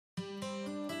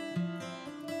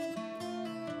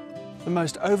The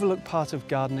most overlooked part of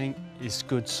gardening is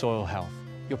good soil health.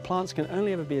 Your plants can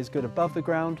only ever be as good above the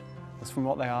ground as from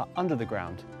what they are under the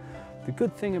ground. The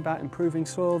good thing about improving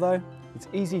soil though, it's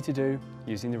easy to do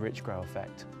using the Richgro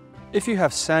Effect. If you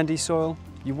have sandy soil,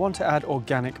 you want to add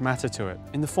organic matter to it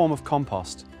in the form of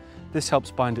compost. This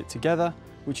helps bind it together,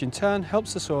 which in turn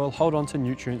helps the soil hold on to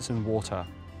nutrients and water.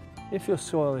 If your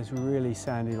soil is really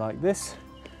sandy like this,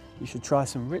 you should try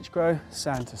some Richgro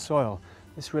Sand to Soil.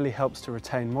 This really helps to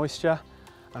retain moisture,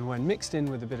 and when mixed in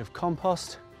with a bit of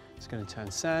compost, it's going to turn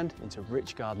sand into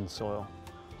rich garden soil.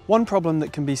 One problem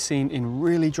that can be seen in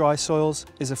really dry soils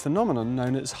is a phenomenon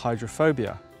known as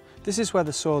hydrophobia. This is where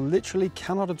the soil literally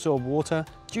cannot absorb water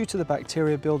due to the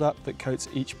bacteria buildup that coats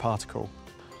each particle.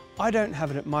 I don't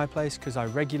have it at my place because I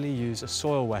regularly use a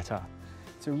soil wetter.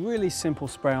 It's a really simple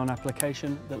spray-on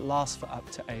application that lasts for up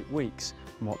to 8 weeks.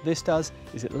 And what this does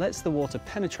is it lets the water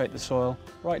penetrate the soil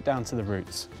right down to the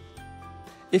roots.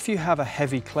 If you have a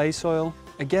heavy clay soil,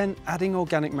 again, adding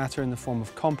organic matter in the form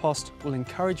of compost will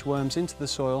encourage worms into the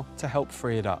soil to help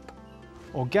free it up.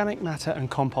 Organic matter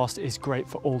and compost is great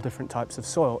for all different types of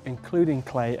soil, including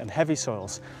clay and heavy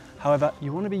soils. However,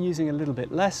 you want to be using a little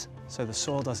bit less so the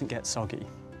soil doesn't get soggy.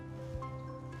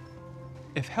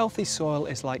 If healthy soil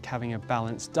is like having a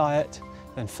balanced diet,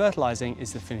 then fertilising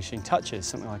is the finishing touches,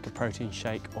 something like a protein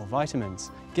shake or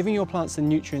vitamins. Giving your plants the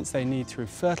nutrients they need through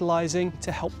fertilising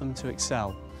to help them to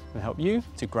excel and help you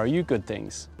to grow you good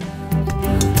things.